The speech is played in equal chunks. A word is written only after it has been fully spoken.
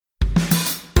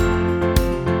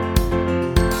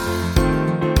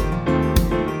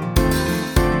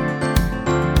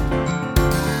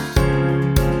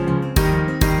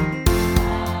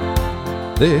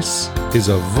This is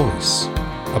A Voice,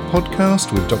 a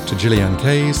podcast with Dr. Gillian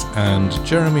Kayes and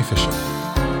Jeremy Fisher.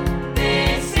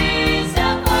 This is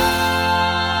A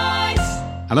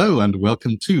Voice! Hello and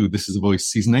welcome to This is A Voice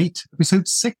Season 8, Episode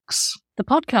 6. The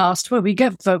podcast where we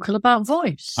get vocal about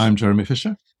voice. I'm Jeremy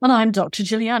Fisher. And I'm Dr.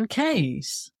 Gillian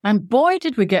Kayes. And boy,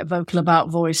 did we get vocal about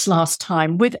voice last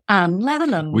time with Anne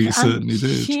Leatherland. We certainly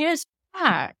did. She is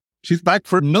back. She's back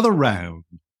for another round.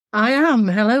 I am.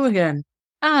 Hello again.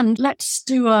 And let's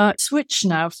do a switch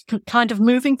now, kind of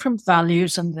moving from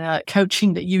values and the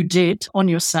coaching that you did on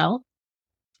yourself.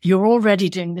 You're already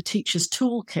doing the Teacher's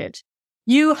Toolkit.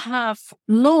 You have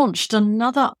launched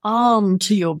another arm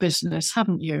to your business,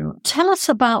 haven't you? Tell us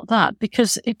about that,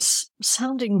 because it's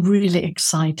sounding really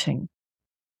exciting.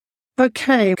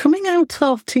 Okay, coming out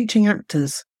of teaching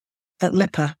actors at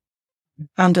LIPA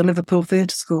and a Liverpool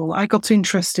Theatre School, I got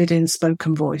interested in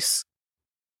spoken voice,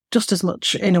 just as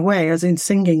much in a way as in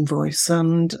singing voice.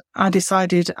 And I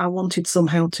decided I wanted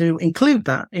somehow to include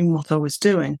that in what I was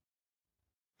doing.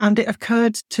 And it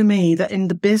occurred to me that in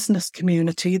the business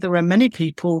community, there are many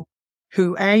people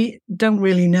who, A, don't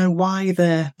really know why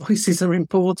their voices are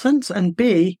important, and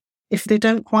B, if they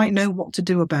don't quite know what to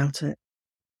do about it.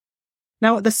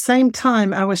 Now, at the same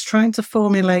time, I was trying to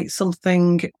formulate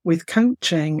something with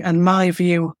coaching and my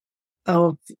view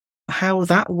of how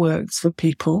that works for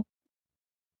people,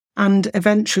 and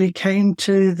eventually came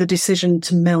to the decision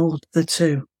to meld the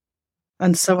two.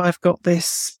 And so I've got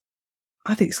this,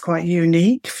 I think it's quite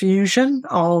unique fusion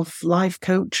of life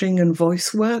coaching and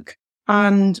voice work.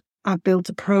 And I've built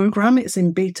a program. It's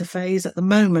in beta phase at the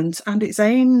moment, and it's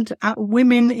aimed at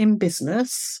women in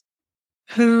business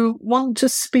who want to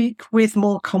speak with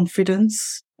more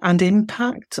confidence and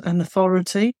impact and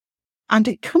authority. And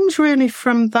it comes really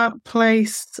from that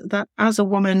place that as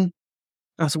women,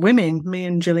 me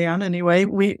and Gillian anyway,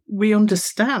 we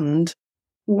understand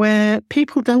where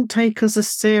people don't take us as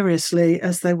seriously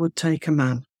as they would take a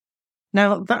man.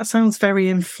 Now, that sounds very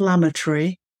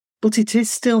inflammatory, but it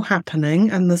is still happening,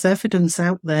 and there's evidence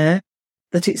out there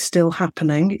that it's still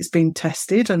happening. It's been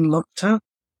tested and looked at.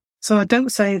 So I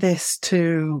don't say this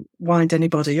to wind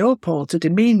anybody up or to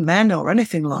demean men or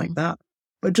anything like that,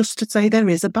 but just to say there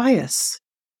is a bias.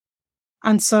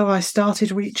 And so I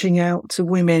started reaching out to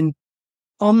women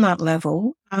on that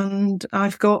level, and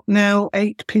I've got now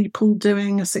 8 people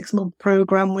doing a 6-month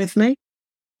program with me,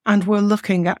 and we're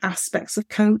looking at aspects of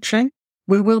coaching.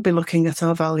 We will be looking at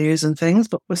our values and things,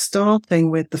 but we're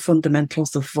starting with the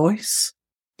fundamentals of voice.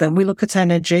 Then we look at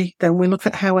energy. Then we look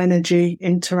at how energy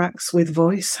interacts with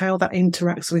voice, how that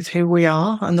interacts with who we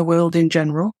are and the world in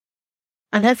general.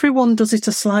 And everyone does it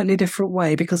a slightly different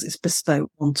way because it's bespoke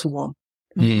one-to-one.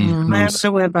 Nice.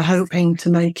 However, hoping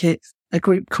to make it a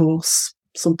group course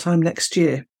sometime next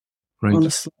year. Great. On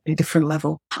a slightly different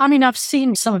level. I mean, I've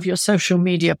seen some of your social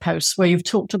media posts where you've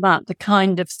talked about the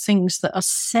kind of things that are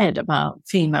said about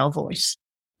female voice.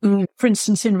 For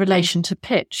instance, in relation to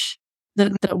pitch,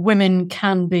 that women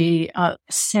can be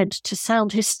said to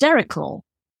sound hysterical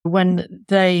when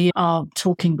they are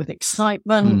talking with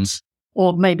excitement,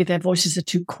 or maybe their voices are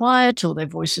too quiet, or their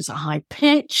voices are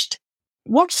high-pitched.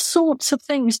 What sorts of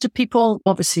things do people,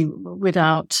 obviously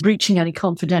without breaching any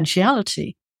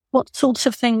confidentiality, what sorts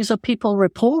of things are people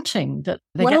reporting that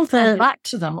they get fed back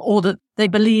to them or that they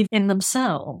believe in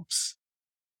themselves?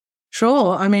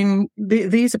 Sure. I mean,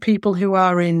 these are people who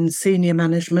are in senior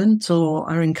management or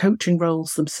are in coaching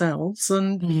roles themselves.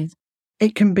 And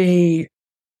it can be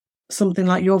something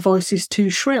like your voice is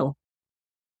too shrill.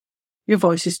 Your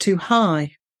voice is too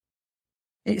high.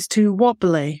 It's too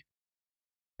wobbly.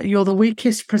 You're the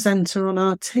weakest presenter on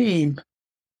our team.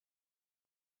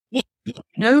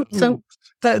 So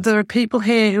there are people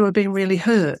here who are being really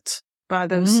hurt by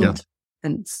those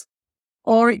sentiments.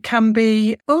 Or it can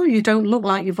be, oh, you don't look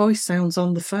like your voice sounds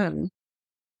on the phone.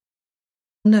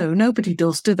 No, nobody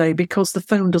does, do they? Because the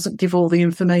phone doesn't give all the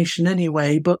information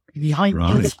anyway. But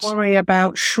there's a worry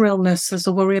about shrillness. There's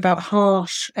a worry about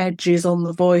harsh edges on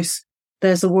the voice.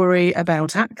 There's a worry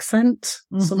about accent,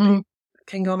 something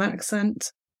working on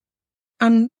accent,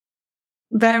 and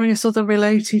various other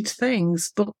related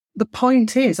things. But the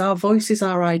point is, our voice is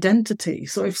our identity.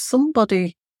 So if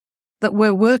somebody that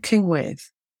we're working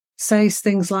with says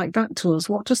things like that to us,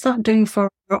 what does that do for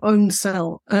our own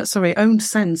own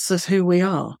sense of who we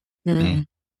are? So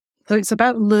it's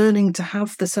about learning to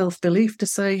have the self-belief to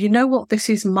say, you know what, this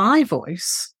is my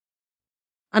voice,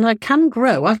 and I can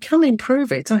grow, I can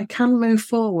improve it, I can move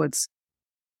forwards.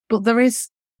 But there is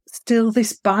still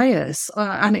this bias,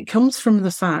 and it comes from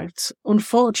the fact,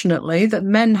 unfortunately, that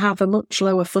men have a much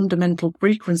lower fundamental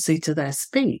frequency to their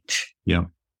speech. Yeah.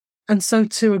 And so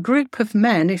to a group of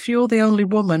men, if you're the only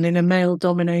woman in a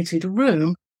male-dominated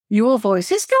room, your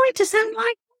voice is going to sound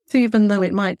like that, even though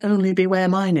it might only be where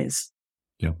mine is.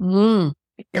 Yeah.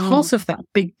 Because of that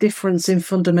big difference in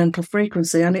fundamental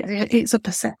frequency, and it's a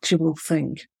perceptual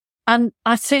thing. And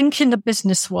I think in the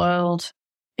business world,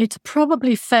 it's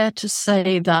probably fair to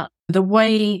say that the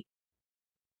way,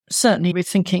 certainly we're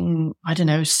thinking,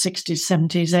 60s,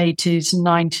 70s, 80s,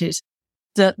 90s,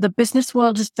 that the business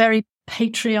world is very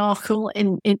patriarchal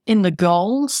in the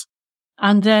goals.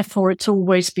 And therefore, it's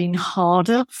always been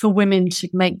harder for women to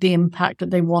make the impact that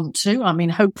they want to. I mean,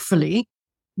 hopefully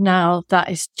now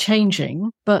that is changing,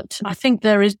 but I think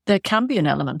there can be an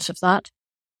element of that.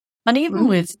 And even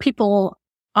with people,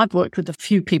 I've worked with a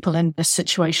few people in this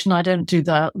situation. I don't do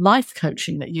the life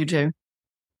coaching that you do,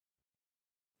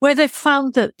 where they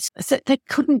found that they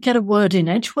couldn't get a word in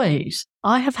edgeways.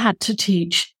 I have had to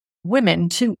teach women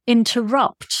to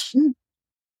interrupt.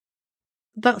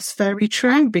 That's very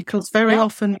true, because very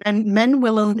often men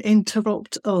will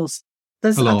interrupt us.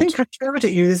 I think I showed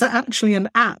it you. There's actually an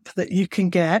app that you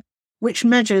can get which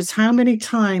measures how many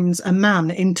times a man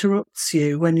interrupts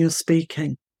you when you're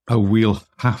speaking. Oh, we'll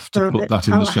have to put that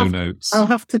in the show notes. I'll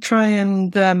have to try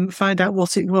and find out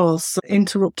what it was.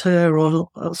 Interrupter or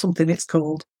something it's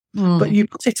called. But you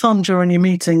put it on during your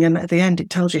meeting, and at the end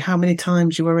it tells you how many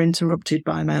times you were interrupted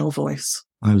by a male voice.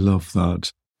 I love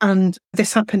that. And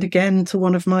this happened again to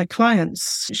one of my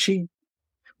clients. She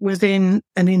was in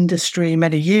an industry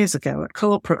many years ago at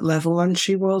corporate level, and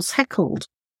she was heckled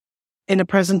in a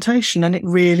presentation, and it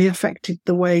really affected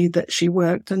the way that she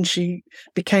worked, and she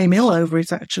became ill over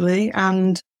it actually,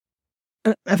 and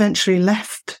eventually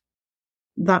left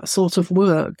that sort of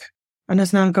work and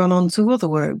has now gone on to other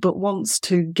work, but wants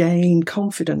to gain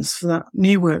confidence for that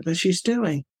new work that she's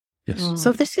doing. Yes.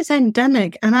 So this is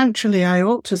endemic, and actually I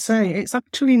ought to say it's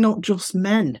actually not just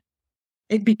men.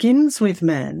 It begins with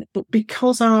men, but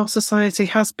because our society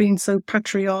has been so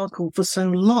patriarchal for so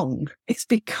long, it's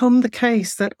become the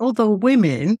case that other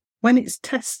women, when it's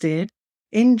tested,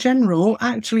 in general,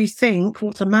 actually think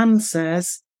what a man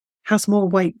says has more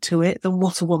weight to it than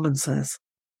what a woman says.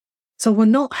 So we're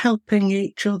not helping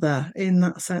each other in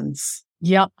that sense.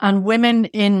 Yeah, and women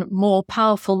in more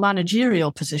powerful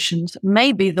managerial positions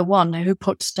may be the one who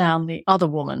puts down the other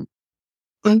woman,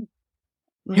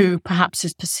 who perhaps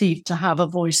is perceived to have a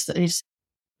voice that is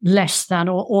less than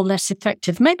or less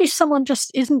effective. Maybe someone just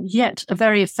isn't yet a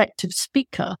very effective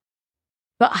speaker,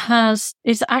 but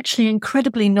is actually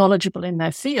incredibly knowledgeable in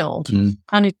their field,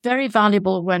 and is very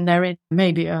valuable when they're in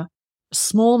maybe a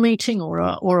small meeting or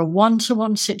a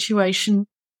one-to-one situation,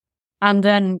 and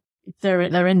then if they're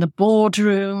in the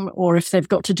boardroom, or if they've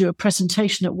got to do a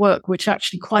presentation at work, which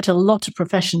actually quite a lot of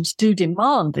professions do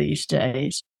demand these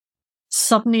days,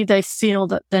 suddenly they feel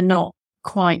that they're not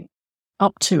quite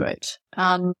up to it.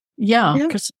 And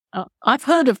because I've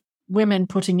heard of women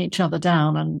putting each other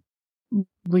down, and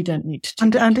we don't need to do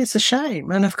that. And it's a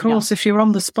shame. And of course, if you're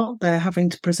on the spot there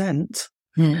having to present,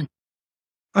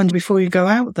 and before you go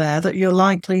out there, that you're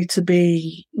likely to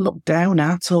be looked down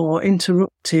at or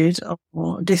interrupted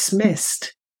or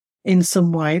dismissed in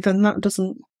some way, then that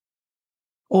doesn't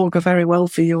augur very well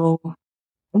for your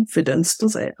confidence,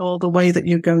 does it? Or the way that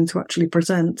you're going to actually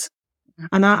present.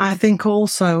 And I think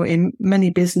also in many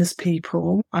business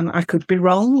people, and I could be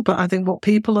wrong, but I think what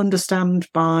people understand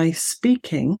by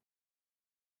speaking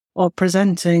or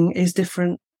presenting is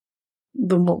different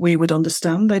than what we would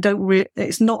understand. They don't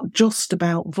it's not just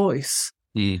about voice.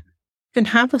 You can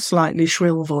have a slightly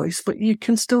shrill voice, but you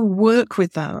can still work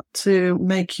with that to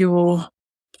make your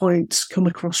points come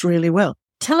across really well.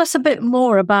 Tell us a bit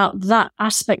more about that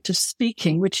aspect of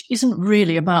speaking, which isn't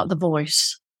really about the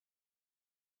voice.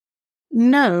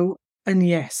 No and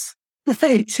yes.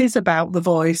 It is about the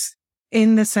voice,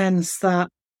 in the sense that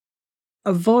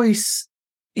a voice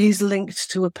is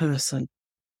linked to a person.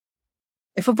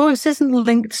 If a voice isn't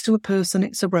linked to a person,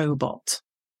 it's a robot.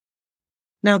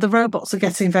 Now, the robots are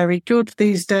getting very good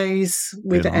these days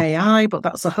with AI, but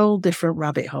that's a whole different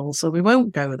rabbit hole, so we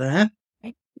won't go there.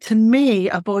 To me,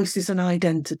 a voice is an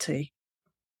identity.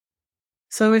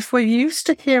 So if we're used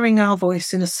to hearing our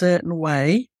voice in a certain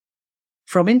way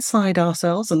from inside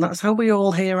ourselves, and that's how we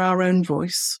all hear our own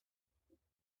voice,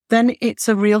 then it's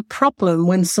a real problem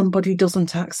when somebody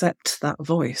doesn't accept that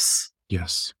voice.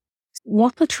 Yes.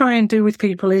 What I try and do with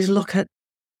people is look at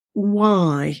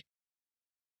why.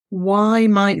 Why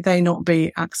might they not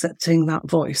be accepting that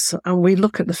voice? And we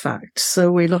look at the facts.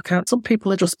 So we look at, some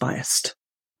people are just biased.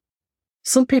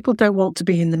 Some people don't want to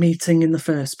be in the meeting in the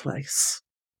first place.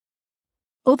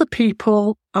 Other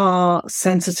people are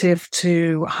sensitive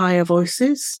to higher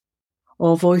voices,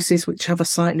 or voices which have a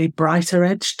slightly brighter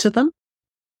edge to them.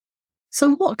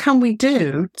 So what can we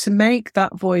do to make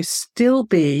that voice still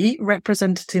be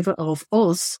representative of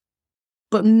us,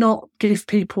 but not give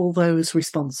people those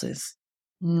responses?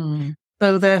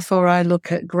 So therefore, I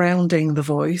look at grounding the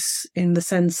voice in the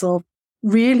sense of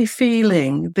really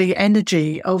feeling the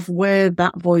energy of where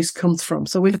that voice comes from.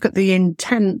 So we look at the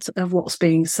intent of what's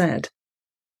being said.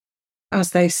 As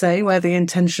they say, where the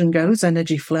intention goes,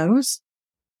 energy flows.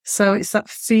 So it's that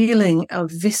feeling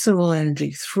of visceral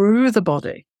energy through the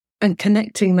body and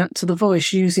connecting that to the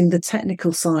voice using the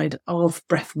technical side of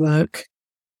breath work.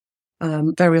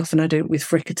 Very often I do it with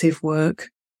fricative work.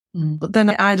 But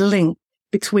then I link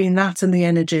between that and the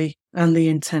energy and the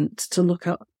intent to look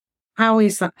at how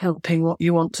is that helping what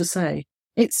you want to say.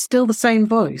 It's still the same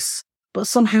voice, but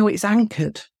somehow it's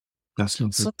anchored. That's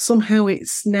lovely. So somehow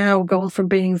it's now gone from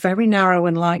being very narrow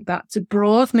and like that to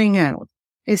broadening out.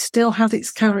 It still has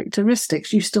its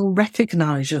characteristics. You still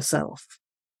recognize yourself.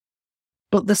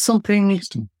 But there's something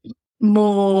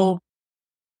more,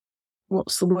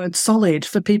 what's the word, solid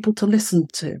for people to listen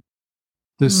to.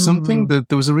 There's something that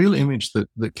there was a real image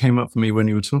that came up for me when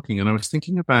you were talking, and I was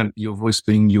thinking about your voice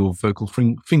being your vocal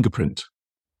fingerprint.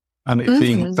 And it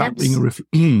being that being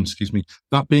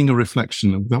that being a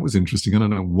reflection. That was interesting. I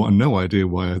don't know, no idea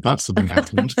why that suddenly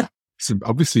happened. So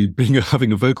obviously,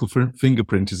 having a vocal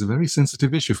fingerprint is a very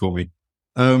sensitive issue for me.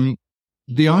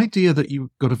 The idea that you've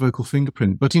got a vocal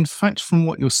fingerprint, but in fact, from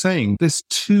what you're saying, there's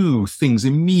two things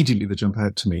immediately that jump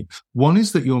out to me. One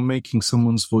is that you're making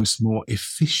someone's voice more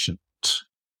efficient,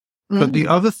 but the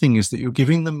other thing is that you're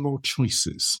giving them more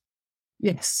choices.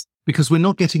 Yes. Because we're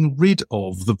not getting rid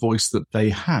of the voice that they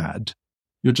had.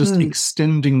 You're just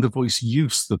extending the voice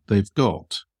use that they've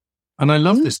got. And I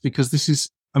love this because this is,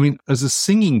 I mean, as a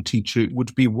singing teacher, it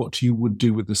would be what you would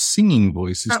do with a singing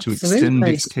voice is to extend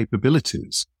its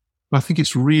capabilities. But I think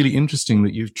it's really interesting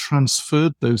that you've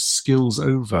transferred those skills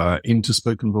over into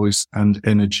spoken voice and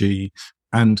energy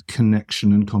and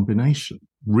connection and combination.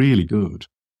 Really good.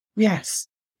 Yes.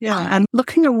 Yeah. And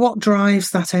looking at what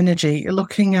drives that energy,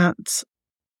 looking at,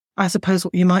 I suppose,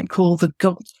 what you might call the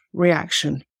gut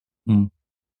reaction.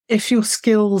 If your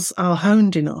skills are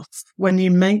honed enough, when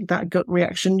you make that gut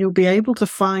reaction, you'll be able to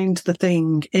find the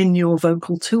thing in your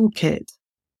vocal toolkit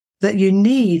that you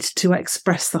need to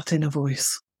express that inner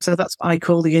voice. So that's what I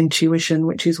call the intuition,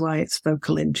 which is why it's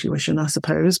vocal intuition, I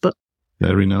suppose. But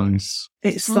very nice.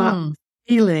 It's that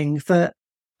feeling that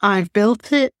I've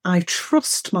built it, I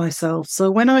trust myself.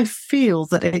 So when I feel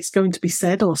that it's going to be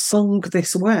said or sung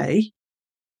this way,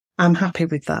 I'm happy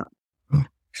with that.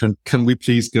 Can we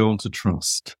please go on to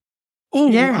trust? Oh,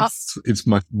 yes. It's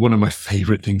one of my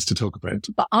favourite things to talk about.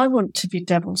 But I want to be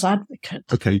devil's advocate.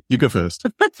 Okay, you go first.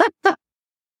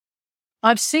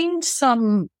 I've seen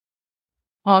some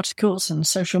articles and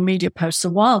social media posts a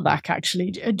while back,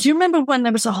 actually. Do you remember when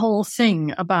there was a whole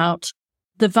thing about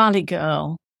the Valley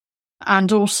Girl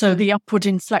and also the upward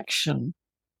inflection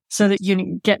so that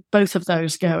you get both of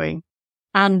those going?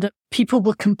 And people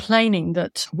were complaining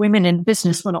that women in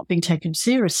business were not being taken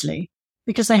seriously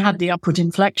because they had the upward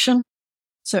inflection.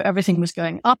 So everything was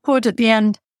going upward at the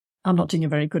end. I'm not doing a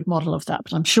very good model of that,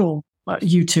 but I'm sure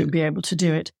you two will be able to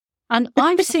do it. And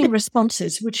I've seen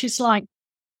responses, which is like,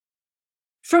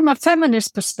 from a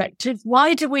feminist perspective,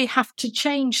 why do we have to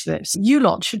change this? You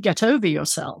lot should get over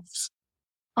yourselves.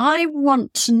 I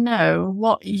want to know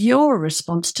what your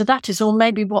response to that is, or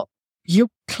maybe what your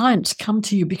clients come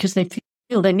to you because they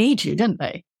feel they need you, don't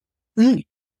they?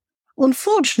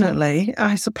 Unfortunately,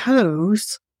 I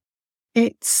suppose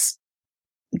it's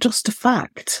just a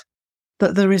fact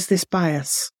that there is this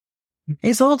bias.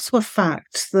 It's also a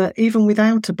fact that even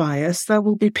without a bias, there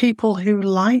will be people who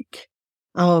like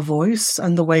our voice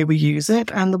and the way we use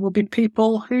it, and there will be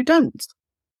people who don't.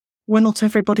 We're not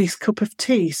everybody's cup of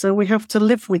tea, so we have to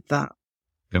live with that.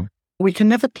 Yeah. We can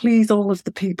never please all of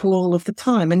the people all of the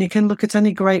time, and you can look at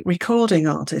any great recording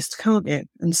artist, can't you,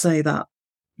 and say that.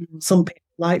 Some people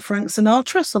like Frank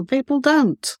Sinatra, some people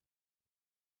don't.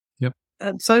 Yep.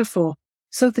 And so forth.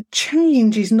 So the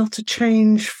change is not a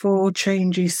change for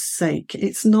change's sake.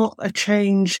 It's not a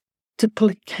change to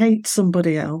placate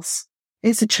somebody else.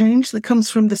 It's a change that comes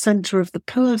from the centre of the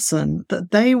person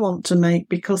that they want to make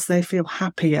because they feel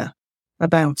happier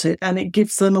about it. And it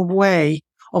gives them a way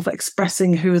of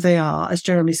expressing who they are. As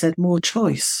Jeremy said, more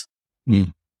choice.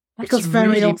 Because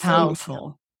very really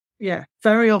powerful. Yeah.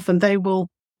 Very often they will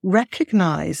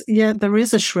recognise, there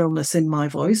is a shrillness in my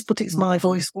voice, but it's my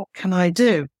voice. What can I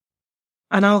do?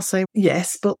 And I'll say,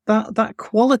 yes, but that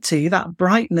quality, that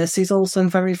brightness is also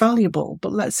very valuable.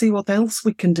 But let's see what else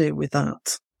we can do with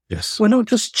that. Yes. We're not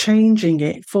just changing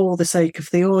it for the sake of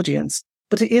the audience.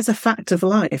 But it is a fact of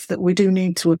life that we do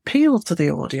need to appeal to the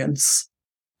audience.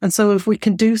 And so if we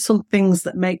can do some things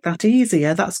that make that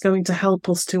easier, that's going to help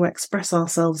us to express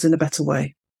ourselves in a better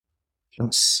way.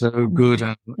 That's so good.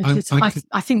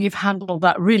 I think you've handled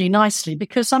that really nicely,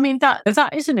 because, I mean, that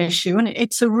is an issue, and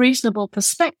it's a reasonable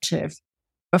perspective,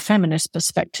 a feminist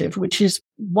perspective, which is,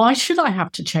 why should I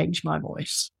have to change my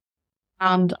voice?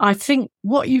 And I think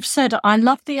what you've said, I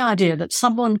love the idea that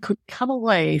someone could come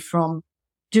away from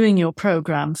doing your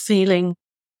program feeling,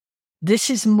 this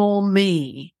is more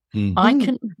me. I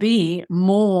can be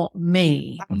more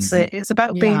me. That's it. It's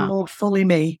about being more fully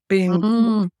me,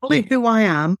 being fully who I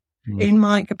am in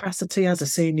my capacity as a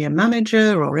senior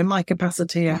manager, or in my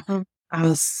capacity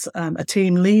as a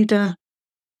team leader,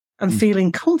 and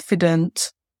feeling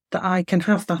confident that I can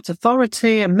have that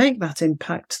authority and make that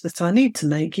impact that I need to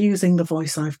make using the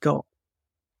voice I've got,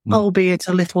 albeit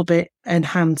a little bit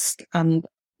enhanced and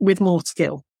with more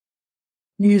skill,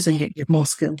 using it with more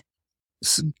skill.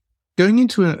 So going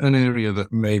into an area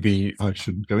that maybe I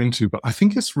shouldn't go into, but I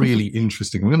think it's really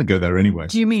interesting. I'm going to go there anyway.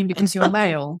 Do you mean because you're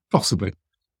male? Possibly.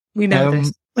 We know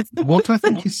this. What I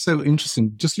think is so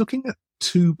interesting, just looking at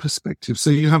two perspectives.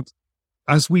 So you have,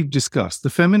 as we've discussed,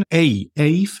 the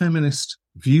a feminist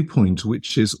viewpoint,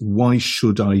 which is, why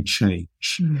should I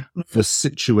change? The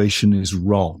situation is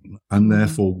wrong, and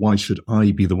therefore why should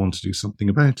I be the one to do something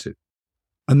about it?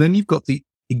 And then you've got the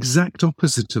exact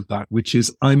opposite of that, which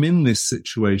is, I'm in this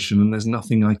situation and there's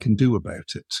nothing I can do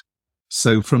about it.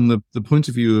 So from the point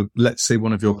of view of, let's say,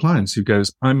 one of your clients who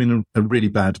goes, I'm in a really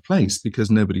bad place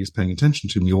because nobody is paying attention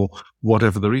to me, or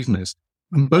whatever the reason is.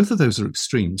 And both of those are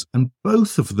extremes, and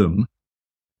both of them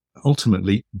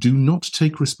ultimately do not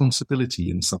take responsibility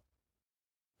in something.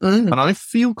 And I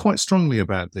feel quite strongly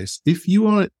about this. If you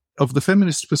are of the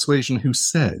feminist persuasion who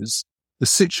says the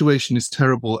situation is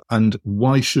terrible and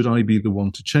why should I be the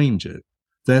one to change it,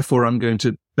 therefore I'm going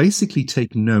to basically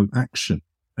take no action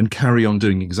and carry on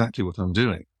doing exactly what I'm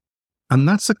doing. And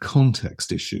that's a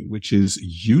context issue, which is,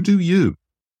 you do you,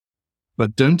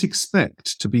 but don't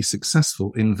expect to be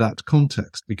successful in that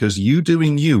context, because you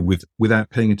doing you without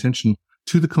paying attention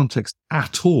to the context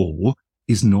at all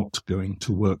is not going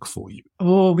to work for you.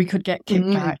 Oh, we could get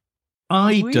kicked back.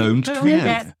 I don't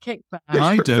care.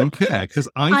 I don't care, because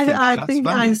I think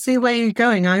I see where you're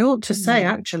going. I ought to say,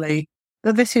 actually,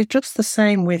 that this is just the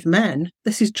same with men.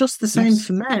 This is just the same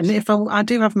for men. If I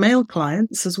do have male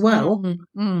clients as well,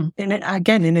 in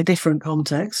a different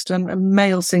context, and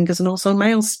male singers and also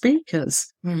male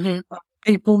speakers,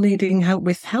 people needing help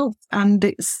with health, and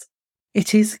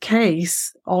it is a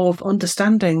case of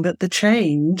understanding that the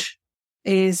change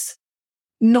is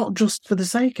not just for the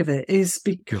sake of it, is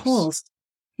because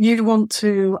you want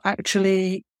to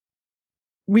actually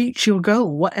reach your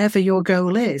goal, whatever your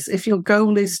goal is. If your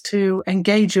goal is to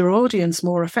engage your audience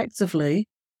more effectively,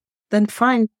 then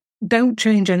fine, don't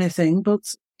change anything.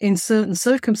 But in certain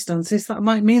circumstances, that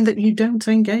might mean that you don't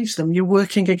engage them. You're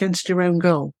working against your own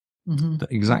goal.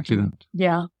 Exactly that.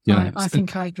 Yeah. I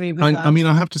think I agree with that. I mean,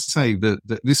 I have to say that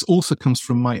this also comes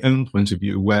from my own point of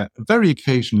view, where very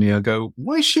occasionally I go,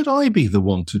 why should I be the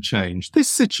one to change? This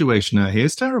situation out here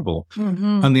is terrible.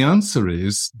 And the answer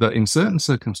is that in certain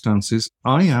circumstances,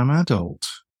 I am adult.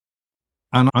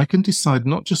 And I can decide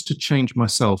not just to change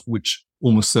myself, which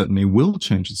almost certainly will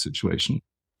change the situation,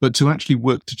 but to actually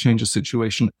work to change a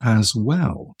situation as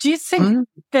well. Do you think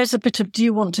there's a bit of, do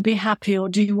you want to be happy or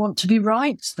do you want to be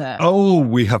right there? Oh,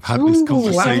 we have had this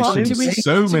conversation for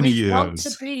so many years. Do we want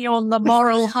to be on the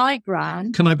moral high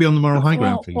ground? Can I be on the moral high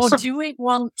ground, please? Or do we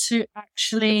want to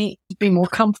actually be more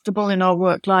comfortable in our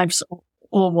work lives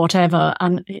or whatever?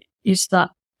 And is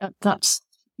that's.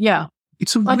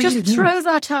 I just throw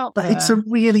that out there. It's a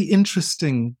really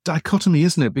interesting dichotomy,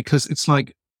 isn't it? Because it's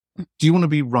like, do you want to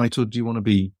be right or do you want to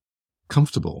be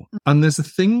comfortable? And there's a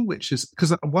thing which is,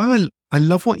 because while I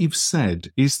love what you've said,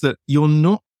 is that you're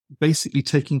not basically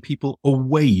taking people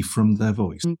away from their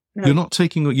voice. You're not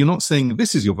saying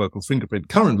this is your vocal fingerprint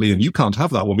currently and you can't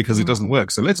have that one because it doesn't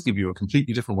work. So let's give you a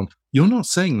completely different one. You're not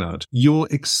saying that. You're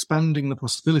expanding the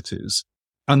possibilities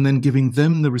and then giving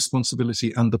them the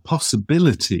responsibility and the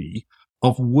possibility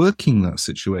of working that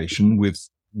situation with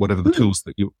whatever the tools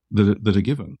that are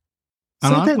given.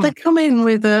 So they come in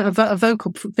with a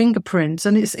vocal fingerprint,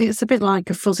 and it's a bit like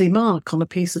a fuzzy mark on a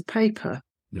piece of paper.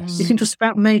 Yes. You can just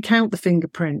about make out the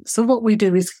fingerprint. So what we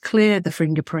do is clear the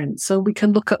fingerprint so we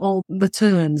can look at all the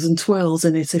turns and twirls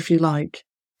in it, if you like,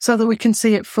 so that we can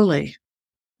see it fully.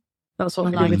 That's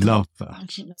what I love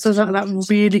that. So that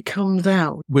really comes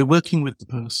out. We're working with the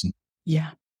person.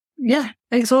 Yeah,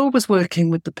 it's always working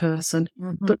with the person.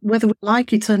 But whether we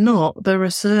like it or not, there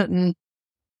are certain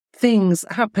things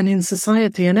happen in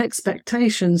society and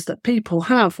expectations that people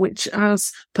have, which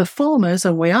as performers,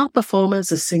 and we are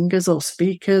performers as singers or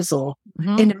speakers or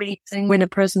in a meeting, in a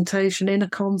presentation, in a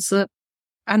concert,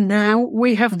 and now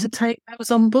we have to take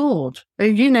those on board.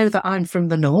 You know that I'm from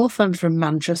the north, I'm from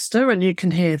Manchester, and you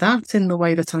can hear that in the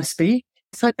way that I speak.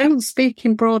 So I don't speak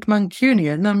in broad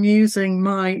Mancunian. I'm using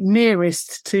my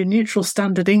nearest to neutral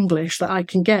standard English that I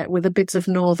can get with a bit of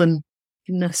northernness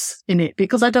in it,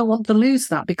 because I don't want to lose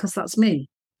that, because that's me.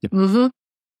 Yep.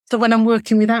 So when I'm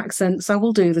working with accents, I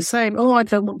will do the same. Oh, I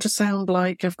don't want to sound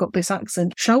like I've got this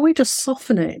accent. Shall we just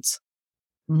soften it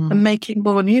and make it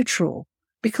more neutral?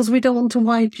 Because we don't want to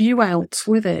wipe you out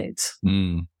with it.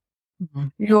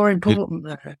 You're important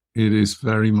there. It is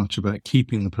very much about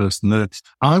keeping the person there.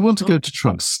 I want to go to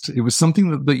trust. It was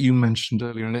something that you mentioned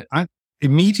earlier, and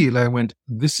immediately I went,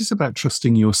 this is about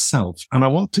trusting yourself. And I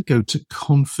want to go to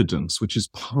confidence, which is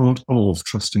part of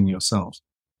trusting yourself.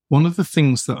 One of the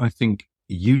things that I think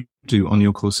you do on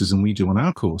your courses and we do on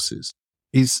our courses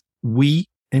is we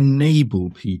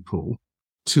enable people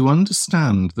to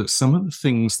understand that some of the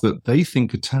things that they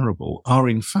think are terrible are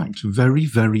in fact very,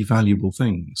 very valuable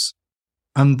things.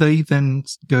 And they then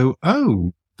go,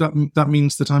 oh, that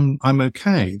means that I'm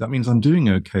okay. That means I'm doing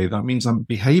okay. That means I'm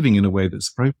behaving in a way that's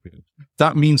appropriate.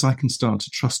 That means I can start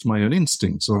to trust my own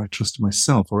instincts, or I trust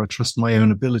myself, or I trust my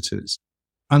own abilities.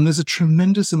 And there's a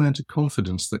tremendous amount of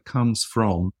confidence that comes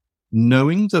from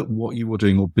knowing that what you are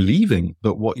doing, or believing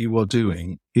that what you are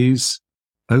doing is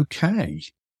okay.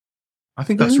 I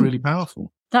think that's really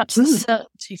powerful. That's the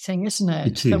certainty thing, isn't it?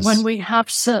 It is. That when we have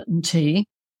certainty,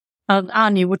 and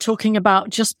Anne, you were talking about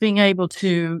just being able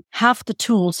to have the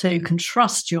tools so you can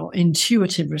trust your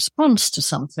intuitive response to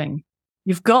something.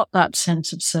 You've got that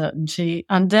sense of certainty,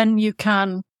 and then you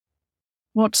can,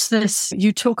 what's this?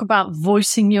 You talk about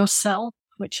voicing yourself,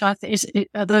 which I think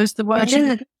are those the words?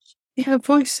 Yeah,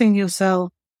 voicing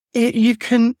yourself. You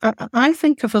can, I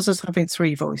think of us as having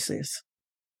three voices.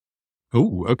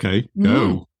 Oh, okay.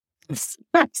 Go.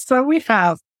 So we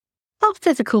have our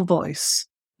physical voice,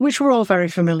 which we're all very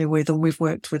familiar with and we've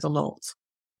worked with a lot.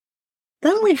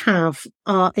 Then we have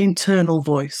our internal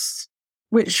voice,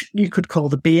 which you could call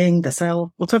the being, the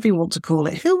self, whatever you want to call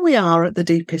it, who we are at the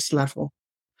deepest level.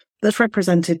 That's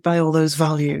represented by all those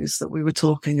values that we were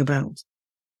talking about.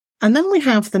 And then we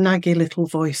have the naggy little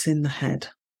voice in the head,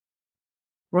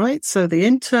 right? So the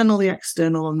internal, the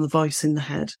external, and the voice in the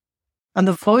head. And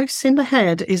the voice in the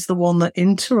head is the one that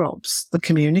interrupts the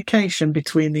communication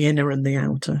between the inner and the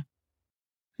outer.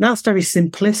 Now, it's very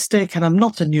simplistic, and I'm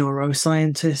not a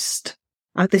neuroscientist.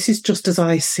 This is just as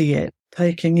I see it,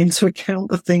 taking into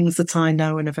account the things that I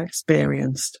know and have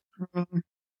experienced.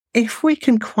 If we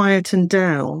can quieten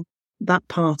down that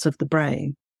part of the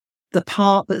brain, the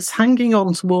part that's hanging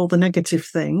on to all the negative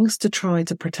things to try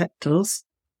to protect us,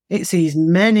 it sees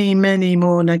many, many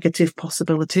more negative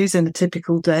possibilities in a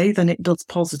typical day than it does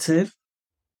positive.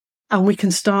 And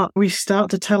we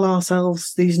start to tell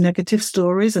ourselves these negative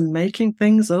stories and making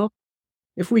things up.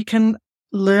 If we can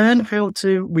learn how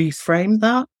to reframe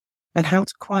that and how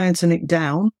to quieten it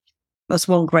down, as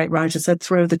one great writer said,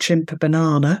 throw the chimp a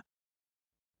banana,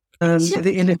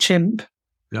 the inner chimp,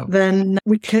 then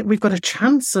we've got a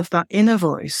chance of that inner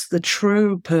voice, the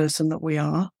true person that we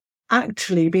are,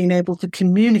 actually being able to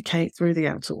communicate through the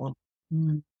outer one.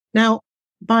 Now,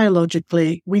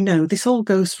 biologically, we know this all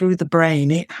goes through the brain.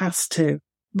 It has to.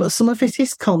 But some of it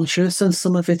is conscious and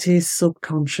some of it is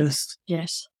subconscious.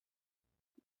 Yes.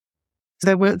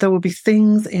 There will be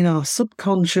things in our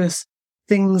subconscious,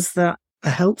 things that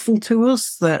are helpful to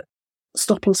us, that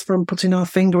stop us from putting our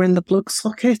finger in the plug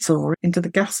socket or into the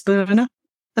gas burner,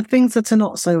 and things that are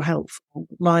not so helpful,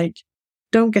 like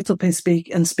don't get up and speak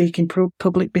in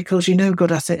public because you're no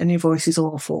good at it and your voice is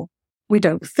awful. We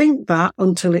don't think that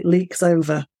until it leaks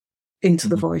over into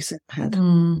the voice in the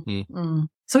head.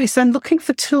 So it's then looking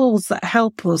for tools that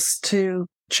help us to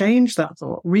change that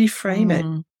thought, reframe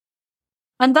it.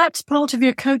 And that's part of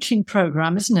your coaching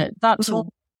program, isn't it? That's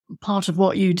all part of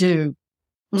what you do.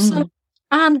 So,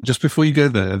 and just before you go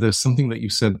there, there's something that you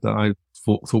said that I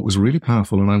thought was really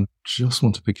powerful, and I just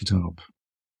want to pick it up.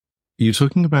 You're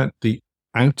talking about the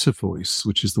outer voice,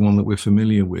 which is the one that we're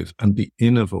familiar with, and the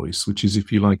inner voice, which is,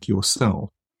 if you like, yourself.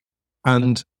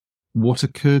 And what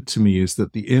occurred to me is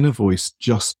that the inner voice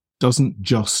doesn't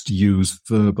just use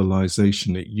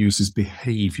verbalization. It uses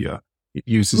behavior. It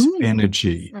uses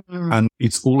energy. And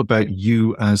it's all about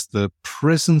you as the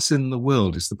presence in the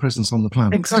world. It's the presence on the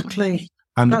planet. Exactly.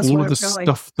 And That's all of the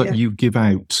stuff that you give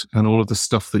out, and all of the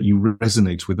stuff that you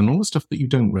resonate with, and all the stuff that you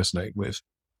don't resonate with.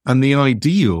 And the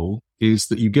ideal is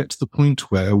that you get to the point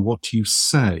where what you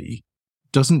say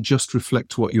doesn't just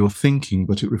reflect what you're thinking,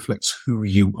 but it reflects who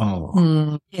you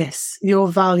are. Yes, your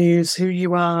values, who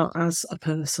you are as a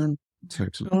person.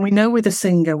 Totally. And we know with a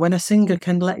singer, when a singer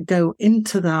can let go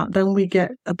into that, then we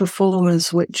get a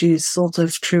performance which is sort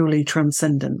of truly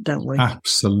transcendent, don't we?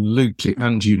 Absolutely,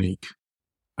 and unique.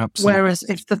 Absolutely. Whereas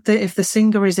if the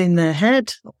singer is in their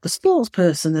head, or the sports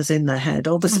person is in their head,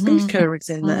 or the speaker is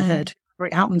in their head, or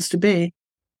it happens to be,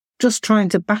 just trying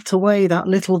to bat away that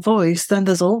little voice, then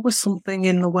there's always something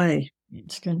in the way.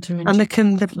 It's going to and they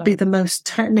can be the most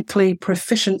technically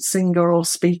proficient singer or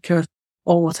speaker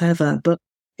or whatever, but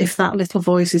if that little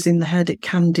voice is in the head, it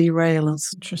can derail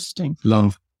us. Interesting.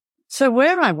 Love. So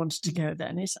where I wanted to go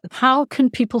then is, how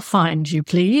can people find you,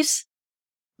 please?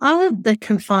 They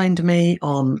can find me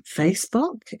on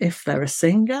Facebook if they're a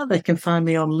singer. They can find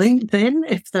me on LinkedIn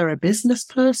if they're a business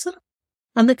person.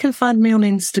 And they can find me on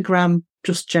Instagram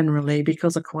just generally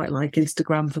because I quite like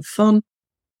Instagram for fun.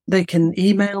 They can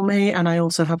email me, and I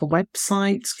also have a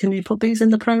website. Can you put these in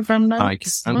the program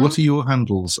notes? And what are your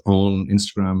handles on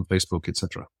Instagram, Facebook,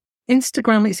 etc.?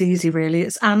 Instagram, it's easy, really.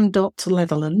 It's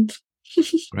Anne.Leatherland.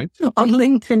 Right. On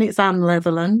LinkedIn, it's Anne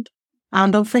Leatherland.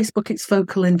 And on Facebook, it's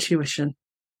Vocal Intuition.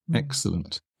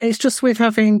 Excellent. It's just with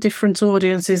having different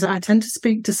audiences. I tend to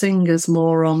speak to singers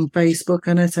more on Facebook,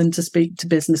 and I tend to speak to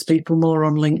business people more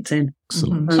on LinkedIn.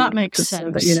 Excellent. That makes sense.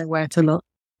 So that you know where to look.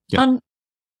 Yeah. And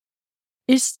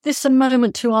is this a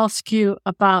moment to ask you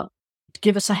about,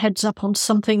 give us a heads up on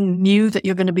something new that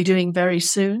you're going to be doing very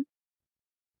soon?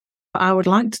 I would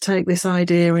like to take this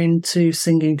idea into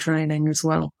singing training as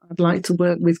well. I'd like to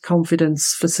work with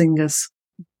confidence for singers.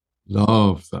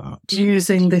 Love that.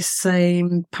 Using this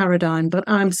same paradigm, but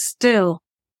I'm still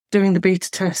doing the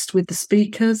beta test with the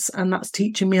speakers, and that's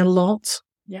teaching me a lot.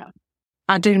 Yeah.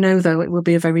 I do know, though, it will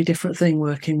be a very different thing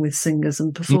working with singers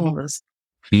and performers.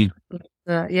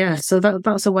 So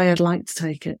that's a way I'd like to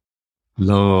take it.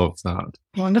 Love that.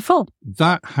 Wonderful.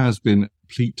 That has been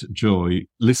complete joy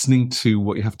listening to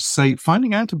what you have to say,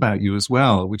 finding out about you as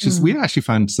well, which is, we actually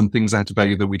found some things out about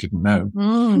you that we didn't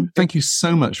know. Thank you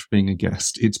so much for being a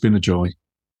guest. It's been a joy.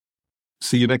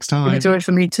 See you next time. It's been a joy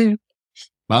for me too.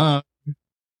 Bye.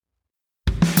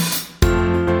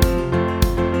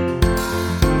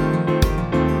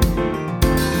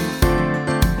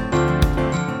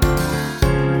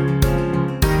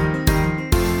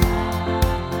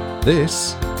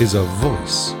 This is A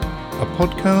Voice, a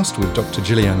podcast with Dr.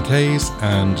 Gillian Kays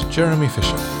and Jeremy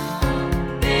Fisher.